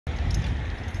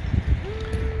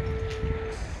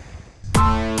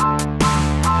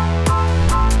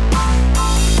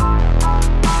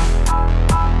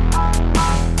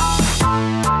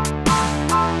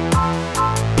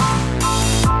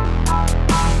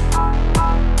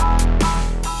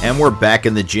And we're back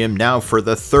in the gym now for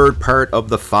the third part of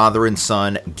the father and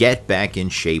son get back in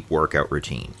shape workout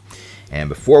routine. And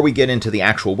before we get into the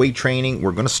actual weight training,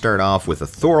 we're going to start off with a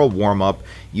thorough warm-up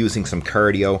using some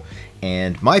cardio.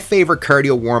 And my favorite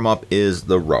cardio warm-up is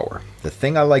the rower. The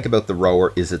thing I like about the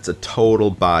rower is it's a total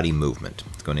body movement.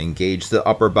 It's going to engage the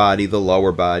upper body, the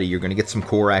lower body. You're going to get some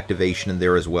core activation in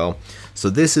there as well. So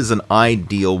this is an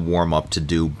ideal warm-up to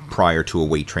do prior to a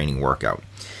weight training workout.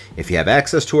 If you have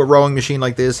access to a rowing machine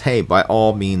like this, hey, by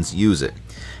all means use it.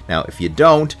 Now, if you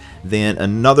don't, then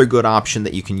another good option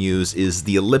that you can use is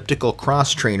the elliptical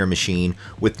cross trainer machine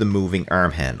with the moving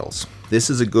arm handles. This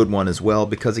is a good one as well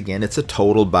because, again, it's a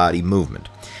total body movement.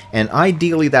 And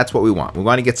ideally, that's what we want. We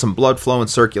want to get some blood flow and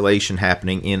circulation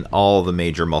happening in all the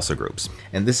major muscle groups.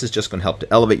 And this is just going to help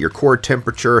to elevate your core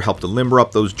temperature, help to limber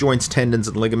up those joints, tendons,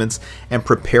 and ligaments, and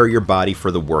prepare your body for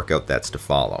the workout that's to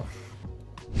follow.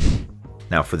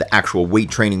 Now for the actual weight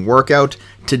training workout,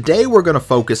 today we're going to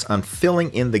focus on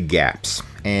filling in the gaps.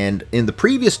 And in the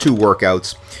previous two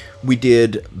workouts, we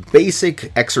did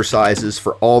basic exercises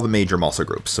for all the major muscle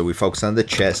groups. So we focused on the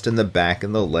chest and the back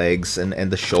and the legs and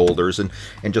the shoulders and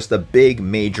just the big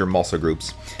major muscle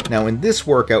groups. Now in this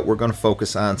workout, we're going to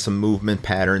focus on some movement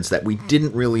patterns that we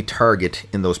didn't really target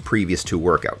in those previous two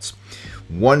workouts.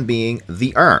 One being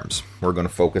the arms. We're going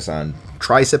to focus on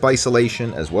tricep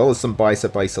isolation as well as some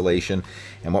bicep isolation.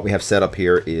 And what we have set up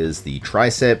here is the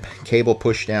tricep cable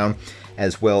push down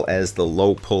as well as the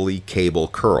low pulley cable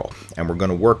curl. And we're going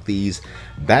to work these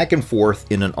back and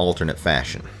forth in an alternate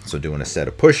fashion. So doing a set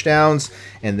of push downs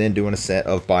and then doing a set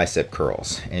of bicep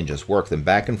curls and just work them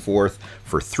back and forth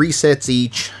for 3 sets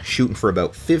each, shooting for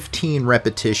about 15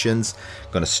 repetitions.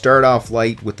 Going to start off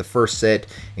light with the first set,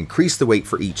 increase the weight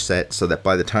for each set so that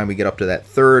by the time we get up to that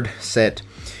third set,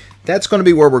 that's going to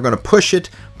be where we're going to push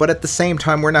it, but at the same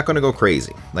time, we're not going to go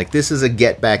crazy. Like, this is a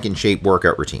get back in shape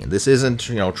workout routine. This isn't,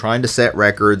 trying to set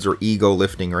records or ego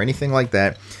lifting or anything like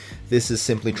that. This is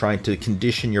simply trying to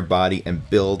condition your body and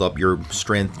build up your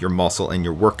strength, your muscle, and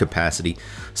your work capacity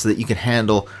so that you can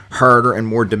handle harder and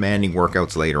more demanding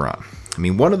workouts later on. I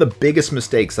mean, one of the biggest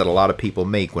mistakes that a lot of people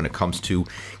make when it comes to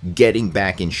getting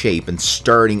back in shape and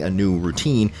starting a new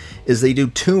routine is they do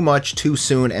too much too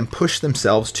soon and push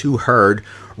themselves too hard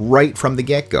right from the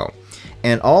get-go.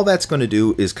 And all that's going to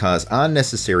do is cause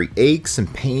unnecessary aches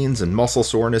and pains and muscle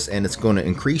soreness, and it's going to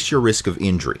increase your risk of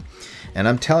injury. And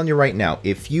I'm telling you right now,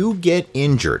 if you get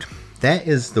injured, that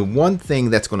is the one thing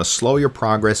that's going to slow your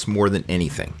progress more than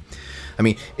anything. I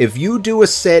mean, if you do a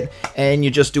set and you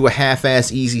just do a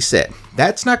half-ass easy set,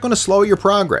 that's not going to slow your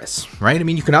progress, right? I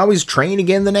mean, you can always train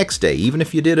again the next day, even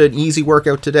if you did an easy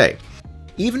workout today.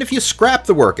 Even if you scrap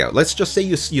the workout, let's just say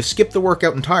you skip the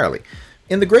workout entirely.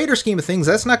 In the greater scheme of things,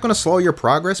 that's not going to slow your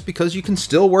progress because you can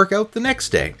still work out the next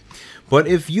day. But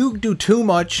if you do too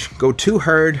much, go too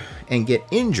hard, and get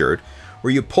injured,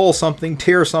 where you pull something,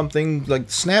 tear something,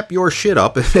 like snap your shit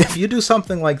up, if you do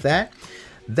something like that,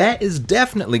 that is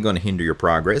definitely going to hinder your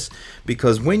progress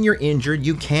because when you're injured,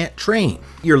 you can't train.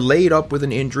 You're laid up with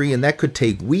an injury and that could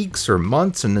take weeks or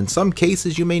months, and in some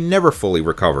cases, you may never fully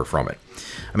recover from it.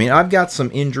 I mean, I've got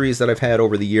some injuries that I've had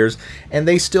over the years and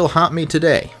they still haunt me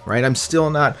today, right? I'm still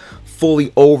not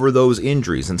fully over those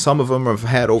injuries, and some of them I've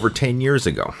had over 10 years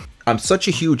ago. I'm such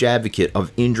a huge advocate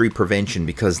of injury prevention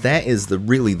because that is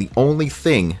really the only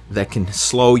thing that can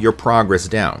slow your progress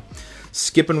down.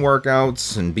 Skipping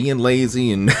workouts and being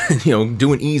lazy and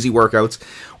doing easy workouts,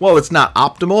 well, it's not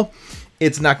optimal.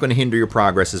 It's not going to hinder your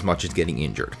progress as much as getting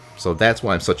injured. So that's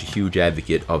why I'm such a huge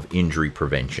advocate of injury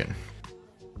prevention.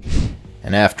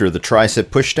 And after the tricep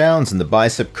pushdowns and the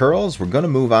bicep curls, we're going to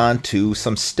move on to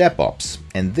some step-ups.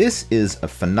 And this is a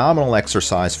phenomenal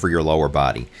exercise for your lower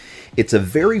body. It's a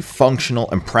very functional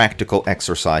and practical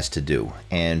exercise to do.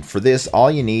 And for this,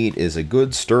 all you need is a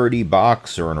good sturdy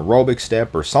box or an aerobic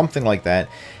step or something like that.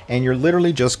 And you're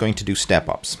literally just going to do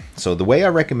step-ups. So the way I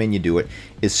recommend you do it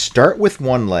is start with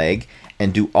one leg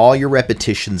and do all your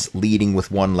repetitions leading with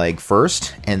one leg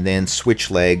first, and then switch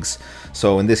legs.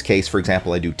 So in this case, for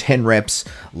example, I do 10 reps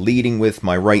leading with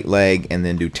my right leg and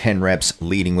then do 10 reps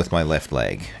leading with my left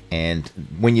leg. And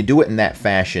when you do it in that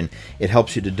fashion, it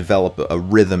helps you to develop a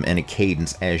rhythm and a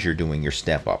cadence as you're doing your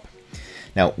step up.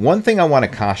 Now, one thing I want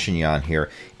to caution you on here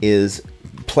is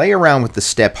play around with the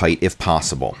step height if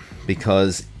possible,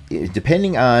 because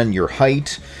depending on your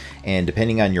height and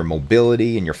depending on your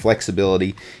mobility and your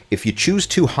flexibility, if you choose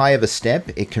too high of a step,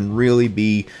 it can really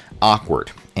be awkward,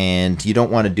 and you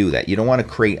don't want to do that. You don't want to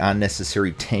create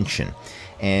unnecessary tension.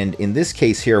 And in this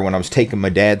case here, when I was taking my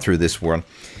dad through this one,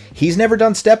 he's never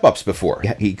done step-ups before.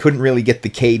 He couldn't really get the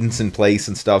cadence in place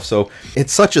and stuff, so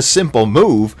it's such a simple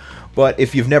move, But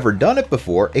if you've never done it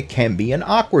before, it can be an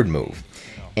awkward move.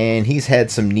 And he's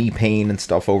had some knee pain and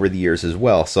stuff over the years as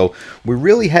well, so we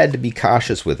really had to be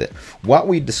cautious with it. What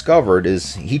we discovered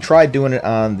is he tried doing it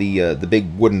on the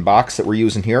big wooden box that we're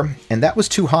using here, and that was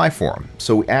too high for him.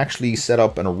 So we actually set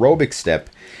up an aerobic step,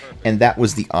 and that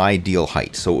was the ideal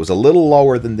height. So it was a little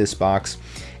lower than this box,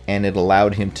 and it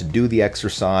allowed him to do the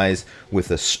exercise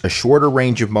with a shorter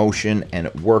range of motion, and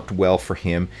it worked well for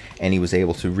him, and he was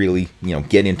able to really,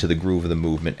 get into the groove of the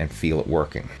movement and feel it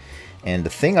working. And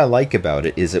the thing I like about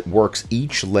it is it works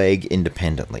each leg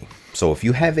independently. So if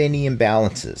you have any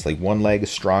imbalances, like one leg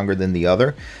is stronger than the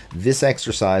other, this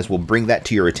exercise will bring that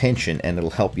to your attention and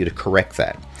it'll help you to correct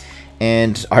that.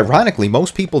 And ironically,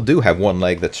 most people do have one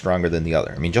leg that's stronger than the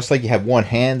other. I mean, just like you have one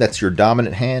hand that's your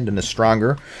dominant hand and is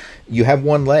stronger, you have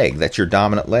one leg that's your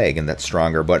dominant leg and that's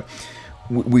stronger. But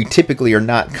we typically are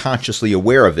not consciously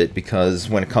aware of it, because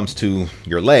when it comes to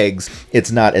your legs, it's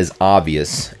not as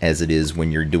obvious as it is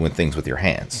when you're doing things with your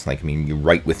hands. Like, I mean, you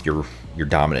write with your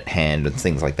dominant hand and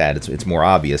things like that. It's more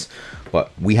obvious,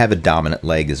 but we have a dominant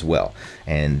leg as well.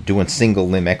 And doing single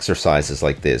limb exercises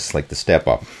like this, like the step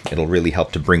up, it'll really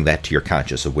help to bring that to your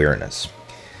conscious awareness.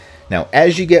 Now,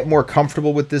 as you get more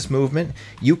comfortable with this movement,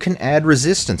 you can add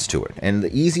resistance to it. And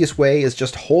the easiest way is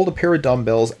just hold a pair of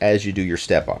dumbbells as you do your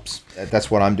step-ups.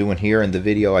 That's what I'm doing here in the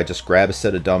video. I just grab a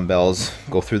set of dumbbells,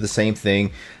 go through the same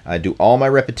thing. I do all my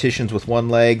repetitions with one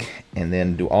leg, and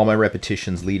then do all my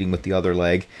repetitions leading with the other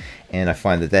leg. And I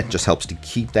find that just helps to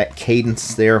keep that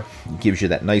cadence there. It gives you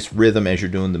that nice rhythm as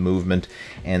you're doing the movement.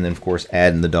 And then, of course,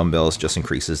 adding the dumbbells just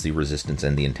increases the resistance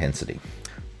and the intensity.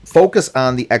 Focus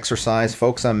on the exercise,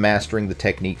 focus on mastering the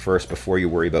technique first before you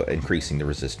worry about increasing the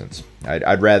resistance.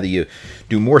 I'd rather you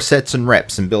do more sets and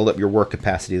reps and build up your work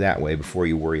capacity that way before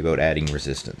you worry about adding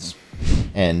resistance.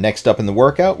 And next up in the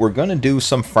workout, we're going to do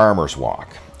some farmer's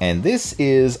walk. And this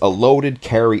is a loaded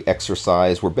carry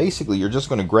exercise where basically you're just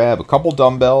going to grab a couple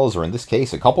dumbbells, or in this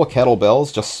case, a couple of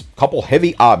kettlebells, just a couple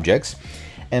heavy objects,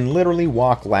 and literally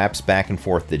walk laps back and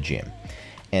forth the gym.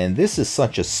 And this is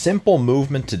such a simple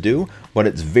movement to do, but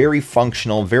it's very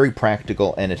functional, very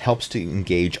practical, and it helps to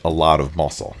engage a lot of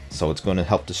muscle. So it's going to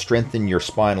help to strengthen your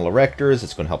spinal erectors,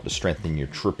 it's going to help to strengthen your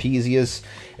trapezius,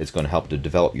 it's going to help to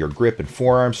develop your grip and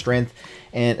forearm strength,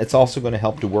 and it's also going to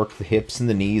help to work the hips and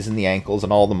the knees and the ankles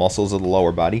and all the muscles of the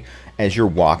lower body as you're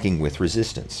walking with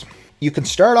resistance. You can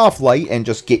start off light and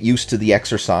just get used to the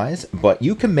exercise, but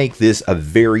you can make this a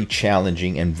very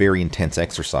challenging and very intense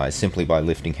exercise simply by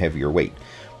lifting heavier weight.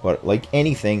 But like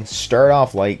anything, start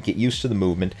off light, get used to the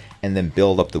movement, and then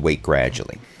build up the weight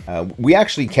gradually. We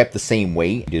actually kept the same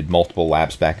weight, did multiple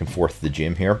laps back and forth to the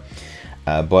gym here.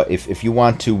 But if you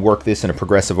want to work this in a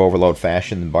progressive overload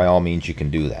fashion, then by all means you can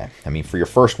do that. I mean, for your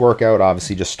first workout,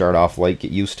 obviously just start off light,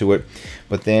 get used to it.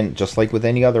 But then, just like with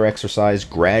any other exercise,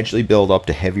 gradually build up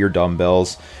to heavier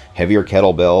dumbbells, heavier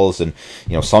kettlebells, and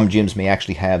some gyms may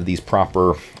actually have these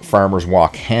proper farmer's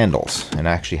walk handles. And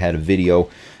I actually had a video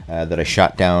that I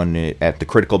shot down at the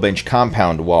Critical Bench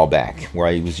compound a while back, where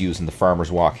I was using the farmer's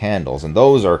walk handles. And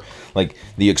those are like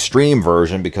the extreme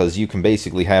version, because you can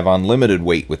basically have unlimited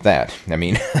weight with that. I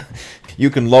mean, you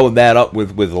can load that up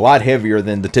with a lot heavier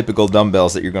than the typical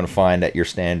dumbbells that you're going to find at your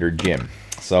standard gym.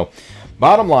 So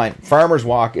bottom line, farmer's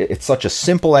walk, it's such a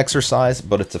simple exercise,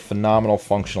 but it's a phenomenal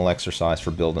functional exercise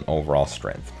for building overall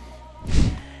strength.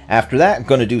 After that, I'm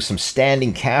going to do some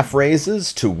standing calf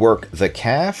raises to work the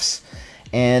calves.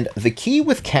 And the key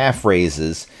with calf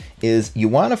raises is you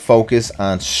want to focus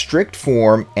on strict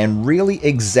form and really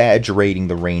exaggerating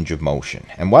the range of motion.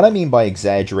 And what I mean by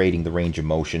exaggerating the range of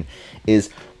motion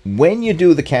is when you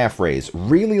do the calf raise,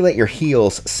 really let your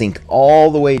heels sink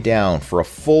all the way down for a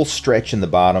full stretch in the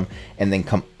bottom, and then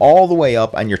come all the way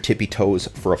up on your tippy toes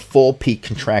for a full peak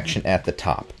contraction at the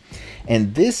top.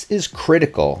 And this is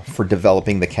critical for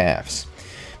developing the calves,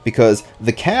 because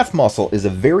the calf muscle is a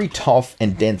very tough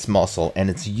and dense muscle, and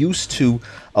it's used to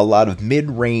a lot of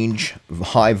mid-range,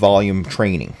 high-volume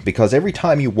training. Because every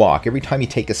time you walk, every time you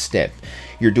take a step,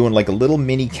 you're doing like a little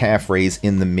mini calf raise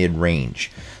in the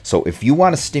mid-range. So if you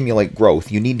want to stimulate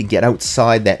growth, you need to get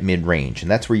outside that mid-range, and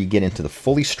that's where you get into the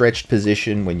fully stretched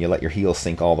position when you let your heels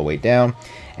sink all the way down,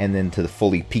 and then to the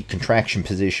fully peak contraction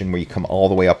position where you come all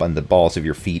the way up on the balls of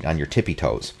your feet on your tippy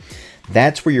toes.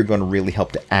 That's where you're going to really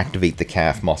help to activate the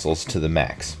calf muscles to the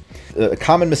max. A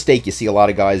common mistake you see a lot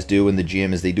of guys do in the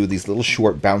gym is they do these little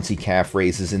short bouncy calf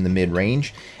raises in the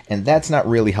mid-range, and that's not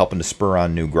really helping to spur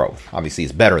on new growth. Obviously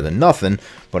it's better than nothing,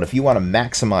 but if you want to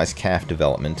maximize calf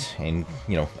development and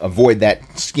avoid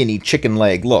that skinny chicken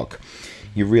leg look,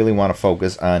 you really want to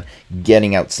focus on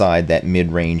getting outside that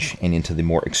mid-range and into the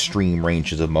more extreme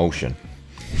ranges of motion.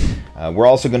 We're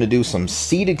also going to do some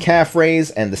seated calf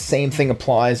raise, and the same thing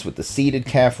applies with the seated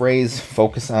calf raise.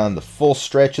 Focus on the full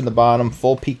stretch in the bottom,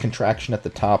 full peak contraction at the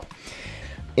top.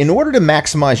 In order to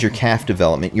maximize your calf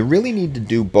development, you really need to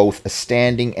do both a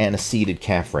standing and a seated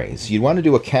calf raise. You want to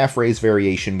do a calf raise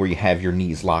variation where you have your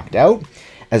knees locked out,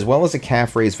 as well as a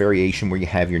calf raise variation where you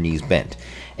have your knees bent.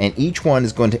 And each one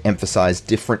is going to emphasize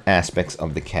different aspects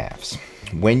of the calves.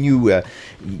 When you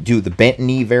do the bent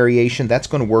knee variation, that's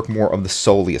going to work more of the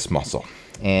soleus muscle.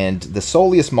 And the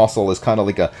soleus muscle is kind of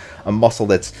like a muscle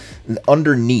that's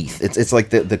underneath. It's like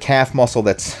the calf muscle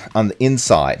that's on the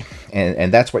inside.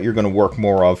 And that's what you're going to work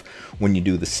more of when you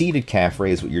do the seated calf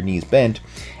raise with your knees bent.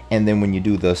 And then when you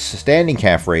do the standing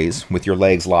calf raise with your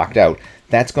legs locked out,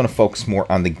 that's going to focus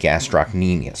more on the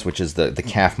gastrocnemius, which is the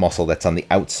calf muscle that's on the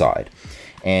outside.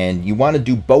 And you want to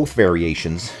do both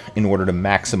variations in order to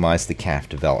maximize the calf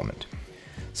development.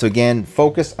 So again,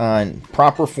 focus on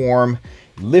proper form,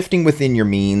 lifting within your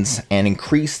means, and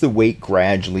increase the weight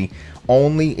gradually,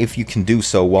 only if you can do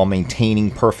so while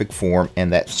maintaining perfect form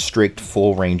and that strict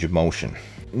full range of motion.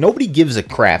 Nobody gives a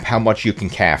crap how much you can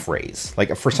calf raise.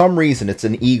 Like, for some reason, it's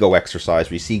an ego exercise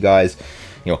where you see guys,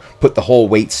 you know, put the whole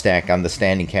weight stack on the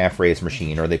standing calf raise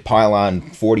machine, or they pile on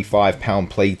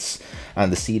 45-pound plates on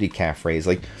the seated calf raise.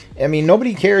 Like, I mean,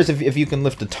 nobody cares if you can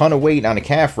lift a ton of weight on a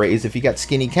calf raise if you got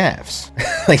skinny calves.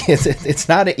 Like, it's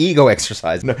not an ego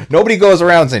exercise. Nobody goes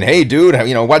around saying, hey, dude,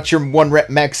 you know, what's your 1 rep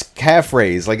max calf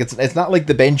raise? Like, it's not like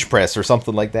the bench press or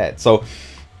something like that. So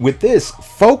with this,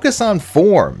 focus on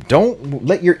form. Don't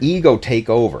let your ego take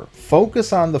over.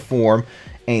 Focus on the form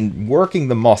and working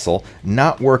the muscle,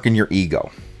 not working your ego.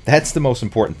 That's the most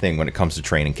important thing when it comes to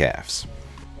training calves.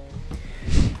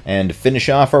 And to finish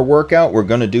off our workout, we're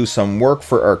going to do some work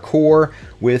for our core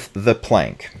with the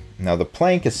plank. Now, the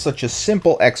plank is such a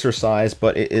simple exercise,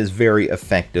 but it is very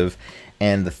effective.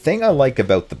 And the thing I like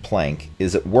about the plank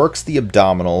is it works the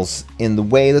abdominals in the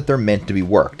way that they're meant to be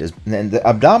worked. And the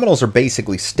abdominals are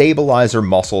basically stabilizer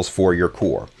muscles for your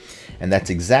core. And that's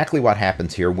exactly what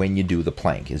happens here when you do the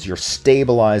plank, is you're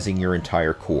stabilizing your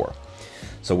entire core.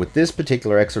 So with this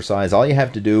particular exercise, all you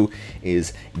have to do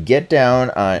is get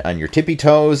down on your tippy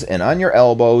toes and on your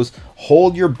elbows,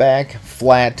 hold your back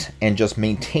flat, and just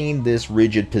maintain this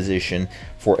rigid position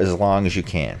for as long as you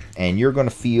can. And you're going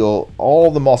to feel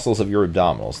all the muscles of your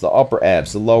abdominals, the upper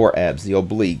abs, the lower abs, the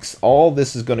obliques. All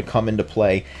this is going to come into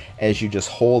play as you just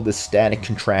hold this static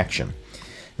contraction.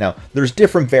 Now, there's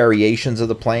different variations of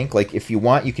the plank. Like, if you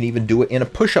want, you can even do it in a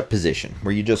push-up position,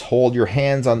 where you just hold your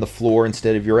hands on the floor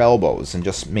instead of your elbows and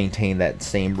just maintain that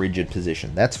same rigid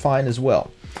position. That's fine as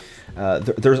well.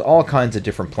 There's all kinds of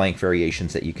different plank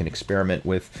variations that you can experiment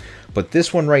with. But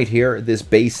this one right here, this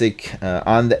basic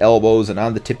on the elbows and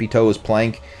on the tippy toes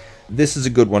plank, this is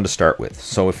a good one to start with.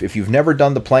 So if you've never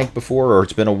done the plank before, or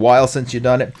it's been a while since you've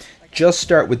done it, just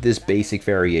start with this basic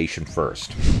variation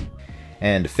first.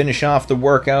 And to finish off the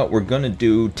workout, we're going to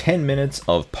do 10 minutes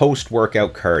of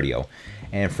post-workout cardio.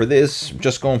 And for this,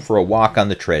 just going for a walk on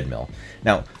the treadmill.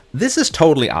 Now, this is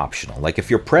totally optional. Like, if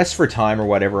you're pressed for time or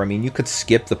whatever, I mean, you could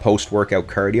skip the post-workout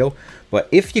cardio. But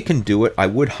if you can do it, I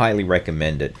would highly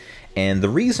recommend it. And the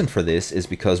reason for this is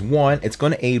because, one, it's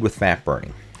going to aid with fat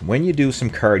burning. When you do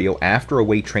some cardio after a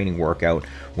weight training workout,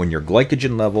 when your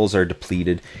glycogen levels are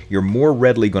depleted, you're more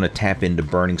readily going to tap into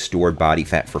burning stored body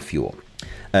fat for fuel.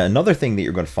 Another thing that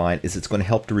you're going to find is it's going to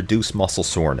help to reduce muscle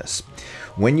soreness.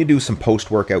 When you do some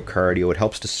post-workout cardio, it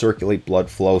helps to circulate blood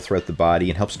flow throughout the body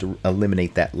and helps to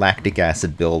eliminate that lactic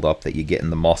acid buildup that you get in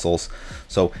the muscles.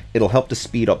 So it'll help to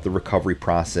speed up the recovery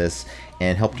process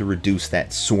and help to reduce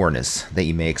that soreness that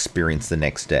you may experience the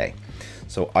next day.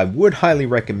 So I would highly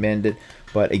recommend it,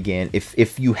 but again,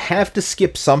 if you have to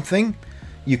skip something,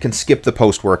 you can skip the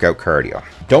post-workout cardio.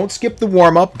 Don't skip the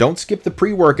warm-up, don't skip the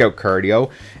pre-workout cardio,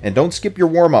 and don't skip your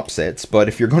warm-up sets, but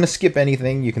if you're going to skip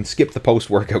anything, you can skip the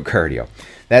post-workout cardio.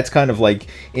 That's kind of like,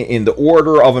 in the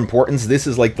order of importance, this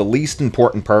is like the least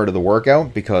important part of the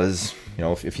workout, because, you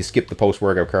know, if you skip the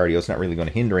post-workout cardio, it's not really going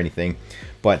to hinder anything,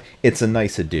 but it's a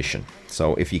nice addition.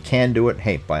 So if you can do it,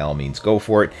 hey, by all means, go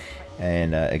for it.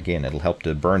 And again, it'll help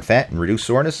to burn fat and reduce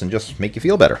soreness and just make you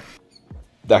feel better.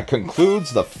 That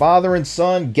concludes the father and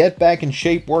son get back in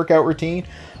shape workout routine.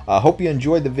 I hope you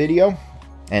enjoyed the video.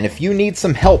 And if you need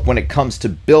some help when it comes to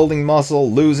building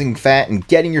muscle, losing fat, and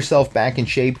getting yourself back in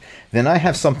shape, then I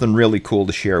have something really cool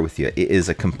to share with you. It is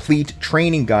a complete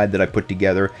training guide that I put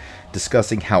together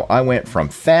discussing how I went from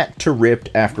fat to ripped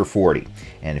after 40.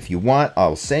 And if you want,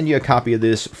 I'll send you a copy of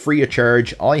this free of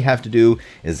charge. All you have to do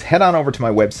is head on over to my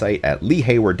website at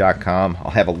leehayward.com.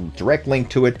 I'll have a direct link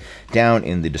to it down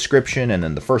in the description and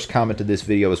in the first comment of this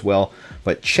video as well.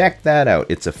 But check that out.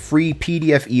 It's a free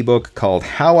PDF ebook called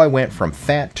How I Went From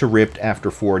Fat to Ripped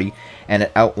After 40, and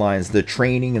it outlines the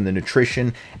training and the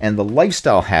nutrition and the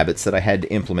lifestyle habits that I had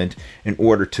to implement in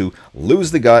order to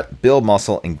lose the gut, build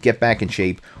muscle, and get back in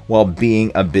shape while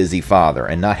being a busy father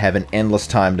and not having endless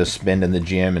time to spend in the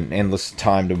gym and endless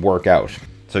time to work out.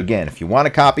 So again, if you want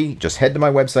a copy, just head to my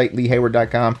website,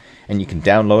 leehayward.com, and you can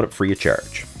download it free of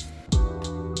charge.